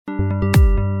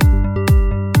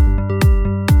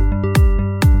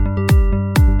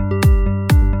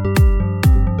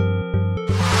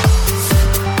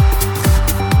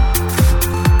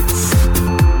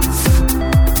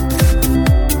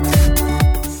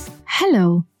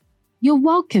Hello, you're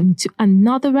welcome to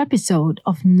another episode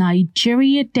of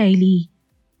Nigeria Daily,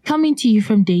 coming to you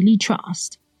from Daily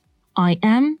Trust. I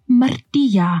am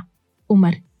Martia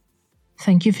Umar.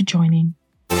 Thank you for joining.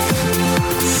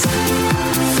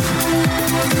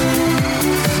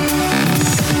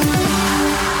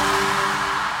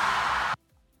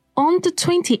 On the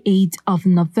 28th of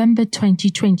November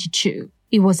 2022,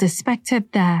 it was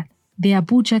expected that the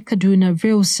Abuja-Kaduna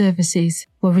rail services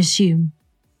will resume.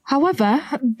 However,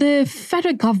 the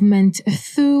federal government,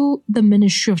 through the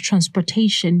Ministry of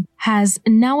Transportation, has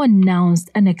now announced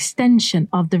an extension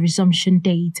of the resumption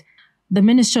date. The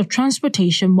Minister of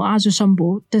Transportation, Muazu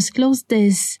Sambo, disclosed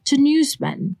this to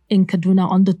newsmen in Kaduna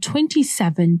on the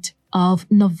 27th of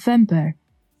November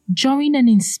during an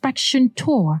inspection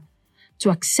tour to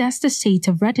assess the state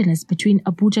of readiness between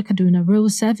Abuja-Kaduna rail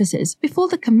services before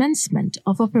the commencement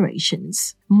of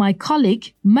operations. My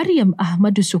colleague, Mariam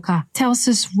Ahmadusuka, tells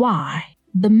us why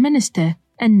the minister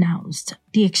announced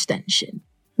the extension.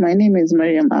 My name is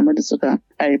Mariam Ahmadusuka.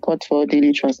 I report for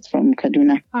Daily Trust from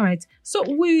Kaduna. All right. So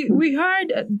we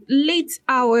heard late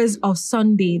hours of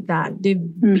Sunday that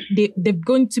they're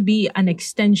going to be an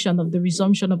extension of the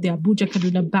resumption of the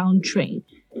Abuja-Kaduna bound train.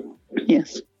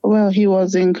 Yes. Well, he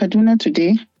was in Kaduna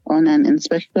today on an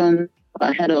inspection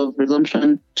ahead of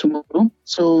resumption tomorrow.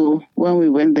 So when we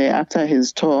went there after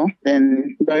his tour,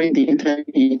 then during the interview,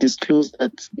 he disclosed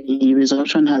that the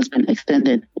resumption has been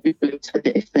extended. He said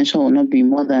the extension will not be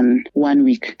more than 1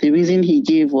 week. The reason he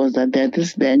gave was that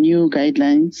there are new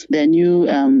guidelines, there are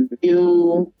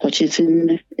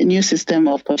new system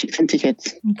of purchasing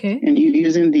tickets. Okay. And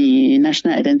using the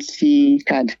national identity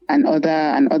card and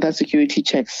other security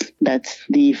checks that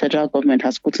the federal government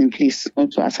has put in place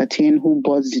to ascertain who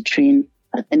boards the train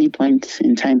at any point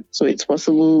in time. So it's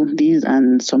possible these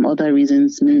and some other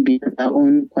reasons may be in their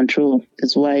own control.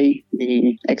 That's why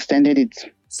they extended it.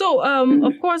 So,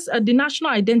 of course, the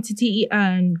national identity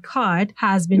and card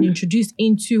has been introduced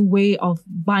into way of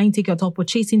buying ticket or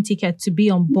purchasing ticket to be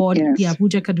on board the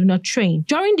Abuja-Kaduna train.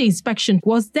 During the inspection,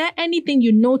 was there anything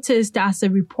you noticed as a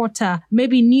reporter,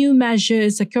 maybe new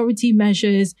measures, security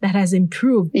measures that has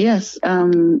improved? Yes.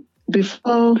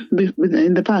 Before,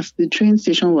 in the past, the train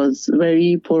station was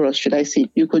very porous, should I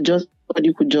say. You could just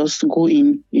go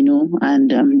in,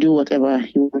 and do whatever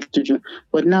you want to do.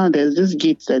 But now there's this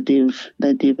gate that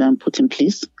they've put in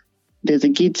place. There's a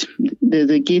gate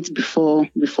before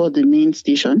the main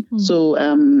station. So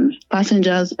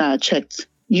passengers are checked.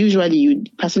 Usually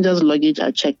passengers' luggage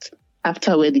are checked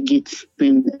after where the gate's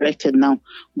been erected now.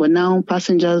 But now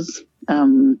passengers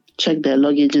check their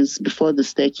luggages before the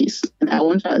staircase. And I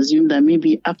want to assume that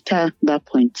maybe after that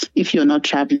point, if you're not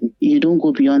traveling, you don't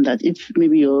go beyond that. If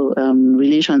maybe your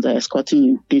relations are escorting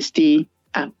you, they stay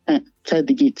outside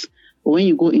the gate. But when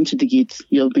you go into the gate,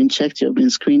 you have been checked, you have been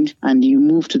screened, and you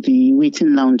move to the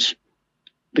waiting lounge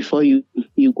before you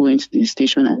go into the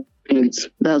station.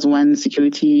 That's one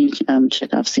security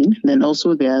check I've seen. Then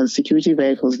also there are security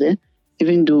vehicles there,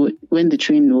 even though when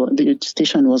the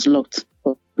station was locked,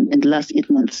 in the last 8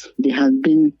 months, there have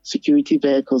been security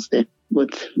vehicles there, but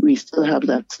we still have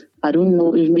that. I don't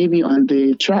know if maybe on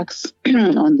the tracks,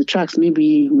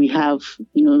 maybe we have,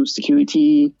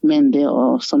 security men there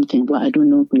or something, but I don't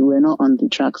know. We were not on the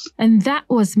tracks. And that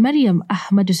was Mariam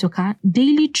Ahmadusuka,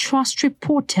 Daily Trust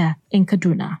reporter in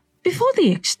Kaduna. Before the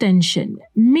extension,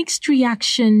 mixed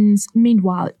reactions,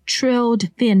 meanwhile, trailed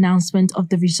the announcement of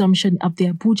the resumption of the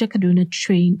Abuja-Kaduna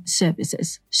train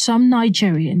services. Some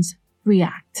Nigerians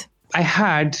react. I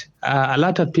heard a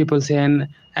lot of people saying,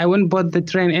 I won't board the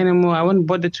train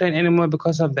anymore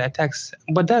because of the attacks.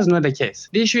 But that's not the case.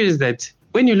 The issue is that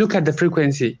when you look at the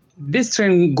frequency, this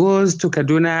train goes to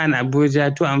Kaduna and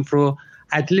Abuja to and fro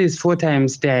at least 4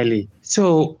 times daily.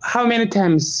 So how many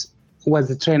times was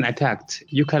the train attacked?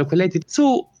 You calculate it.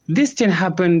 So this thing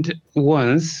happened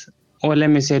once, or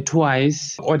let me say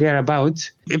twice, or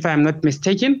thereabout, if I'm not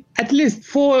mistaken, at least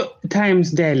 4 times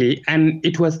daily. And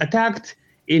it was attacked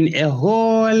in a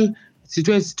whole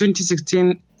situation,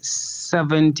 2016,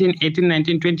 17, 18,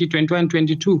 19, 20, 21,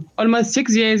 22. Almost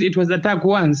 6 years, it was attacked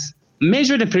once.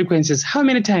 Measure the frequencies. How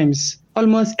many times?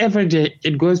 Almost every day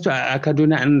it goes to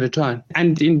Kaduna and return.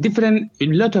 And in a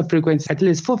lot of frequencies, at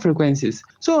least 4 frequencies.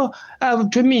 So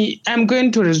to me, I'm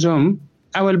going to resume.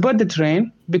 I will board the train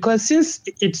because since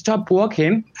it stopped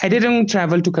working, I didn't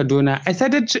travel to Kaduna. I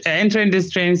started entering this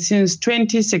train since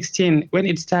 2016 when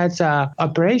it starts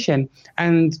operation.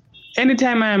 And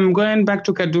anytime I'm going back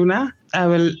to Kaduna, I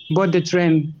will board the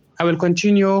train. I will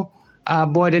continue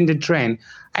boarding the train.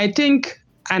 I think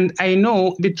and I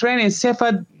know the train is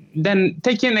safer than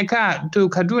taking a car to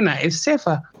Kaduna. It's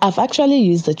safer. I've actually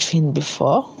used the train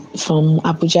before. from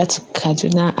Abuja to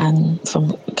Kaduna and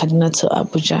from Kaduna to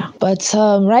Abuja. But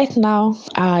right now,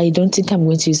 I don't think I'm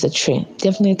going to use the train.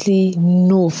 Definitely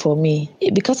no for me.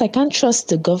 Because I can't trust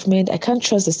the government, I can't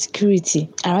trust the security.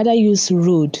 I rather use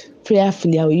road.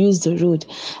 Prayerfully, I will use the road.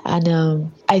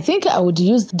 And I think I would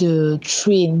use the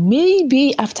train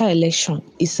maybe after election.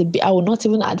 I will not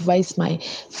even advise my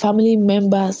family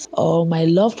members or my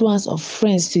loved ones or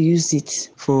friends to use it.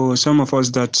 For some of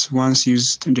us that once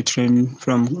used the train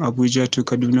from Abuja to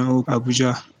Kaduna or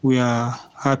Abuja, we are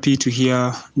happy to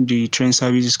hear the train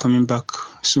service is coming back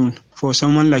soon. For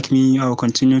someone like me, I will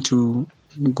continue to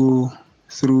go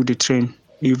through the train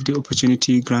if the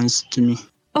opportunity grants to me.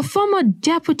 A former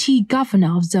deputy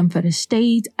governor of Zamfara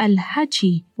State,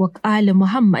 Alhaji Wakala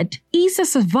Muhammad, is a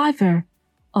survivor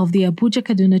of the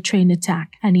Abuja-Kaduna train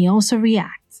attack, and he also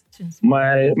reacts.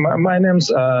 My name's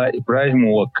Ibrahim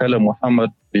Wakala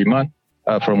Muhammad Biman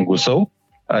from Gusau.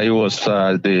 I was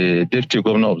the deputy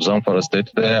governor of Zamfara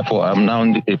State. Therefore, I'm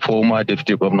now a former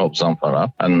deputy governor of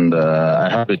Zamfara, and I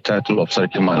have the title of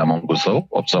Sarki Malam Gusau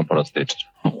of Zamfara State.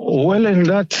 Well, in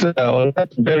that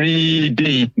very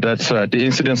day that the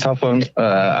incidents happened,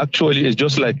 actually, it's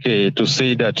just like to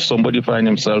say that somebody find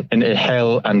himself in a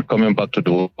hell and coming back to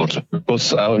the world.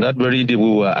 Because on that very day, we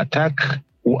were attacked.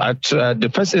 At the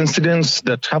first incidents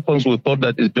that happens, we thought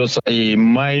that it's just a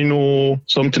minor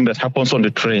something that happens on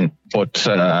the train. But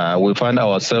we find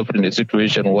ourselves in a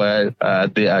situation where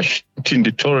they are shooting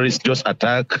the terrorists, just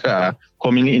attack,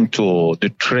 coming into the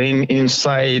train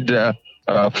inside,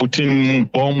 putting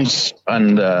bombs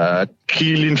and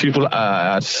killing people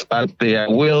as they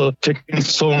are well, taking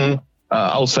some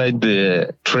outside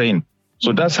the train.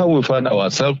 So that's how we find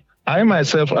ourselves. I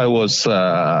myself, I was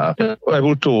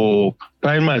able to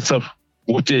find myself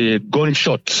with a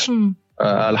gunshot.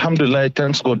 Alhamdulillah,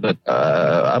 thanks God that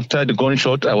after the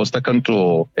gunshot, I was taken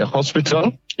to a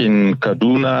hospital in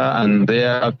Kaduna, and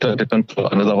thereafter taken to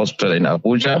another hospital in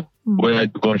Abuja, where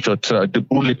the gunshot, the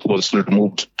bullet was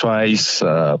removed twice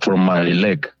from my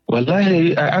leg. Well,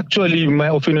 I actually, my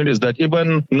opinion is that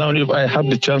even now, if I have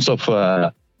the chance of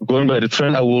going by the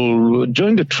train, I will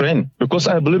join the train, because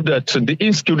I believe that the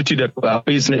insecurity that we are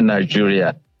facing in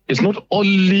Nigeria is not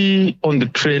only on the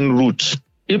train route,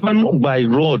 even by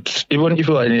road, even if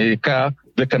you are in a car,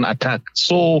 they can attack.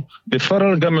 So the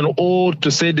federal government, or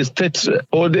to say the state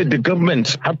or the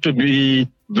government, have to be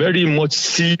very much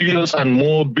serious and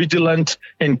more vigilant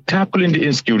in tackling the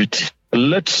insecurity.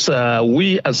 Let's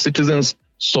we as citizens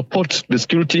support the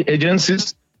security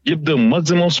agencies, give them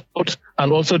maximum support,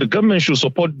 and also the government should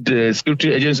support the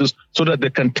security agencies so that they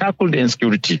can tackle the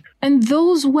insecurity. And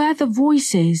those were the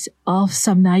voices of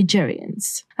some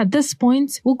Nigerians. At this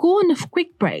point, we'll go on a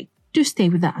quick break. Do stay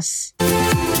with us.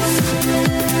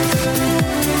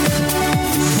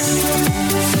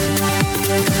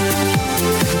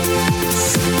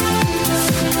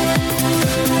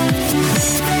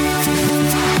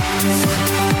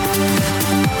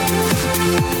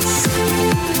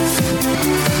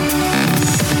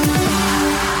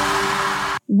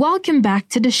 Welcome back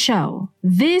to the show.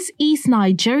 This is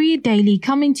Nigeria Daily,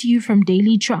 coming to you from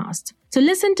Daily Trust. To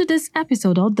listen to this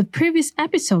episode or the previous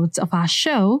episodes of our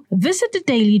show, visit the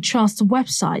Daily Trust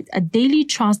website at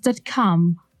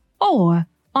dailytrust.com or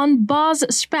on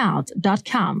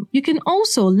buzzsprout.com. You can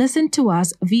also listen to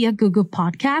us via Google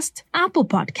Podcast, Apple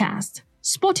Podcast,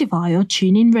 Spotify, or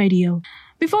TuneIn Radio.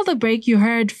 Before the break, you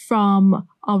heard from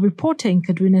our reporter in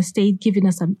Kaduna State giving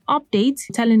us an update,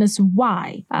 telling us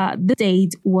why the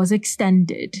date was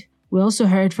extended. We also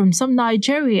heard from some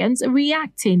Nigerians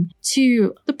reacting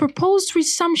to the proposed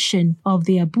resumption of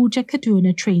the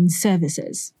Abuja-Kaduna train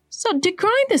services. So,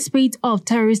 decrying the spate of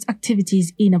terrorist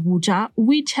activities in Abuja,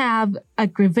 which have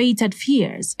aggravated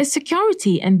fears, a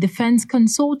security and defense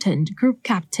consultant, Group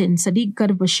Captain Sadiq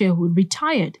Garba, who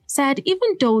retired, said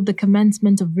even though the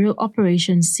commencement of real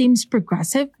operations seems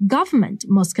progressive, government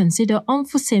must consider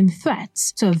unforeseen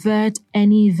threats to avert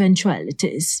any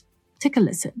eventualities. Take a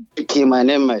listen. Okay, my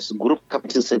name is Group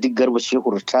Captain Sadiq Garba, who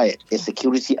retired, a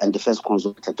security and defense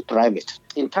consultant, private.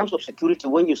 In terms of security,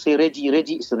 when you say ready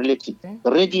is relative.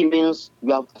 Ready means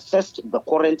you have assessed the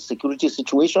current security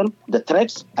situation, the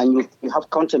threats, and you have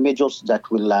countermeasures that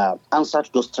will answer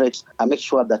to those threats and make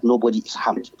sure that nobody is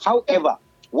harmed. However,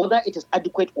 whether it is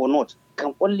adequate or not,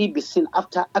 can only be seen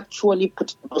after actually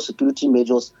putting those security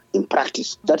measures in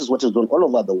practice. That is what is done all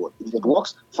over the world. If it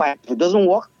works, fine. If it doesn't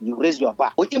work, you raise your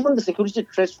bar. Or even the security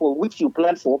threats for which you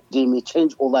plan for, they may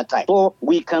change over time. So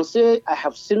we can say I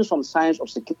have seen some signs of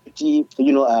security,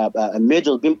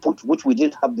 measures being put, which we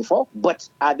didn't have before. But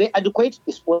are they adequate?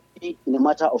 It's only in a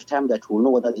matter of time that we'll know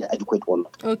whether they're adequate or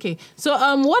not. Okay. So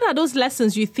what are those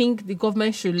lessons you think the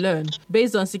government should learn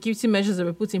based on security measures that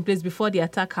were put in place before the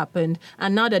attack happened,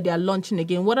 and now that they are launching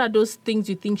again? What are those things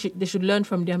you think they should learn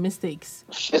from their mistakes?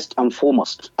 First and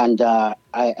foremost, and I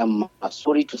am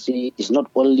sorry to say, it's not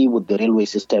only with the railway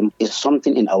system, it's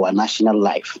something in our national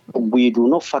life. We do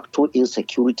not factor in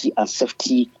security and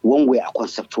safety when we are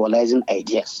conceptualizing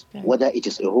ideas, whether it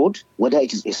is a road, whether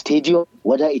it is a stadium,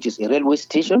 whether it is a railway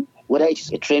station, whether it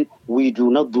is a train. We do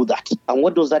not do that. And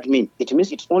what does that mean? It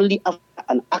means it's only after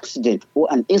an accident or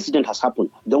an incident has happened,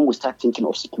 then we start thinking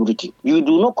of security. You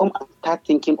do not come and start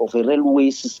thinking of a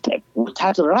railway system. We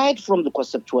start right from the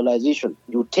conceptualization.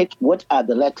 You take what are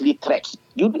the likely threats.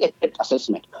 You do a threat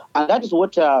assessment. And that is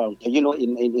what,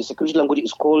 in security language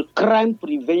is called crime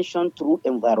prevention through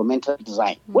environmental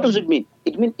design. What does it mean?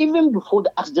 It means even before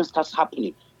the accident starts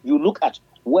happening, you look at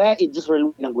where is this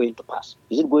railway line going to pass?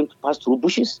 Is it going to pass through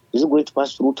bushes? Is it going to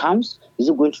pass through towns? Is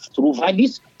it going through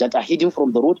valleys that are hidden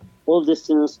from the road? All these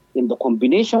things in the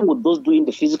combination with those doing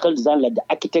the physical design, like the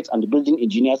architects and the building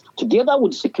engineers, together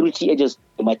with the security agents,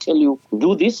 they might tell you,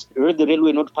 do this, let the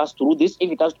railway not pass through this. If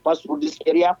it has to pass through this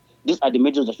area, these are the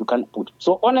measures that you can put.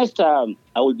 So honest, I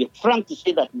will be frank to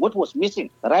say that what was missing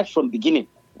right from the beginning,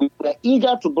 we were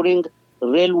eager to bring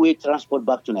railway transport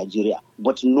back to Nigeria,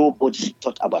 but nobody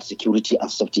thought about security and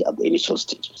safety at the initial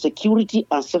stage. Security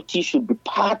and safety should be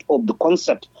part of the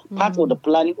concept, part of the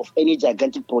planning of any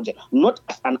gigantic project, not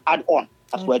as an add-on.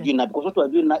 As we're doing now, because what we're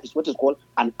doing now is what is called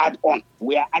an add-on.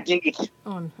 We are adding it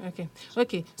on.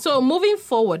 Okay. So moving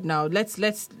forward now, let's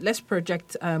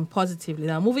project positively.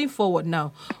 Now, moving forward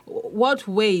now, what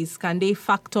ways can they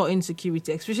factor in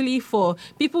security, especially for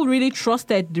people who really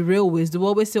trusted the railways? They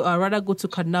always say, I'd rather go to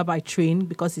Kaduna by train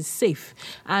because it's safe.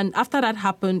 And after that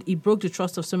happened, it broke the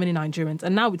trust of so many Nigerians,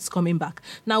 and now it's coming back.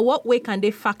 Now, what way can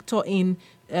they factor in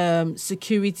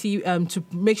security to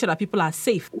make sure that people are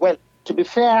safe? Well, to be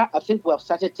fair, I think we have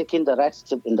started taking the right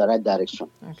step in the right direction.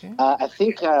 Okay. I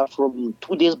think from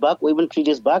 2 days back or even 3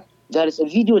 days back, there is a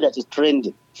video that is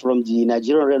trending from the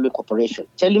Nigerian Railway Corporation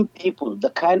telling people the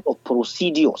kind of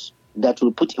procedures that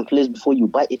will put in place before you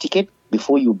buy a ticket,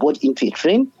 before you board into a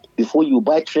train, before you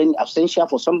buy train absentia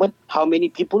for somebody, how many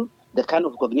people, the kind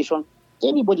of recognition.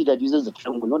 Anybody that uses the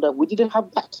train will know that we didn't have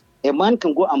that. A man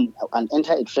can go and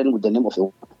enter a train with the name of a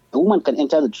woman. A woman can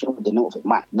enter the train with the name of a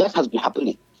man. That has been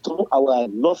happening through our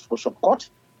love for shortcut,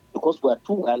 because we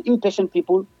are impatient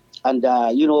people, and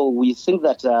we think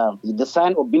that the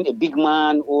sign of being a big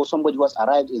man or somebody who has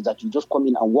arrived is that you just come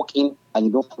in and walk in and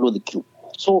you don't follow the queue.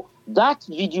 So that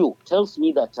video tells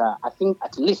me that I think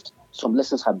at least some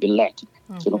lessons have been learned.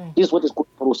 Okay. This is what is called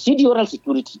procedural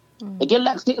security. Again,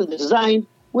 like in the design,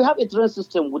 we have a train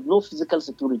system with no physical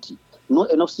security, not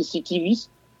enough CCTVs,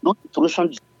 no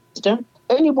intrusion system.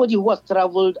 Anybody who has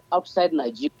traveled outside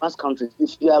Nigeria, past countries,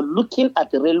 if you are looking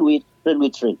at the railway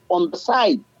train, on the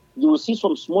side, you will see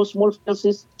some small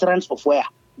fences, strands of wire.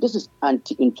 This is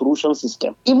anti-intrusion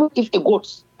system. Even if a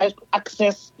goat tries to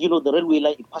access, the railway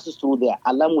line, it passes through there,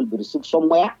 alarm will be received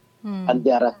somewhere. And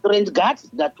there are trained guards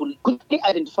that will quickly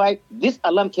identify this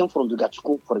alarm came from the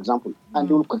Gachuku, for example. And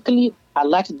they will quickly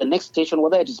alert the next station,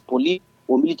 whether it is police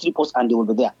or military post, and they will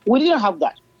be there. We didn't have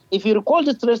that. If you recall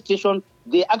the train station,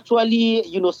 they actually,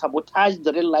 sabotaged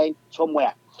the rail line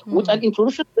somewhere. With an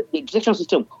intrusion detection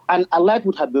system, an alert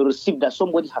would have been received that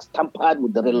somebody has tampered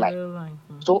with the rail line.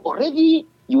 So already,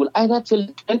 you will either tell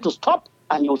the train to stop,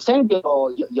 and you'll send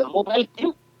your mobile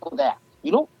team go there.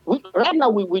 Right now,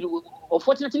 we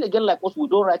unfortunately, again, like us, we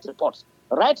don't write reports.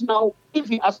 Right now, if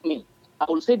you ask me, I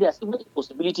will say there's even a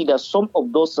possibility that some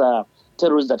of those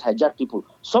terrorists that hijack people,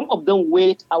 some of them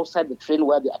wait outside the train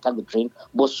where they attack the train,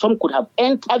 but some could have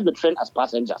entered the train as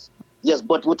passengers. Yes,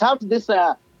 but without this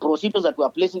procedures that we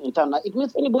are placing in town now, it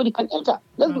means anybody can enter.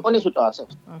 Let's be honest with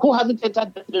ourselves. Who hasn't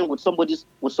entered the train with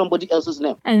somebody else's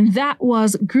name? And that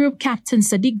was Group Captain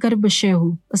Sadiq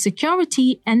Garbashehu, a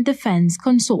security and defense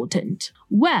consultant.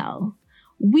 Well,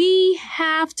 we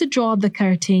have to draw the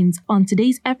curtains on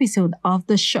today's episode of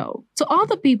the show. To all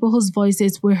the people whose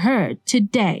voices were heard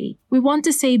today, we want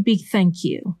to say a big thank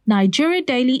you. Nigeria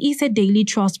Daily is a Daily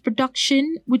Trust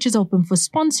production, which is open for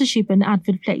sponsorship and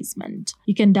advert placement.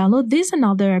 You can download this and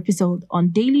other episodes on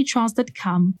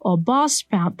dailytrust.com or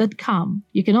buzzsprout.com.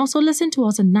 You can also listen to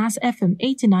us on NAS FM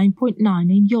 89.9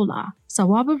 in Yola,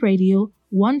 Sawaba Radio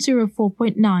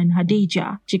 104.9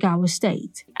 Hadejia, Jigawa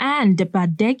State, and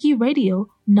Badegi Radio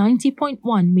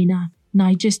 90.1 Mina,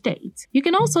 Niger State. You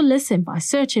can also listen by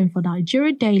searching for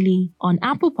Nigeria Daily on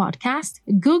Apple Podcast,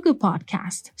 Google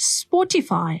Podcast,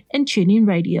 Spotify, and TuneIn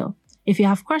Radio. If you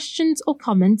have questions or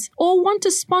comments or want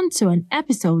to sponsor an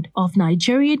episode of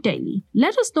Nigeria Daily,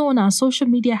 let us know on our social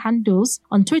media handles.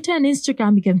 On Twitter and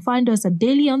Instagram, you can find us at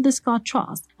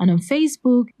Daily_Trust. And on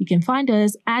Facebook, you can find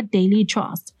us at Daily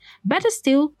Trust. Better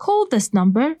still, call this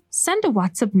number, send a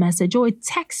WhatsApp message or a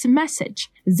text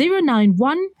message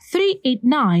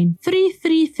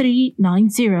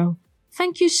 091-389-33390.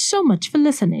 Thank you so much for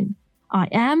listening. I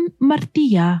am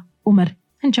Martia Umar.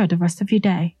 Enjoy the rest of your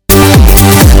day.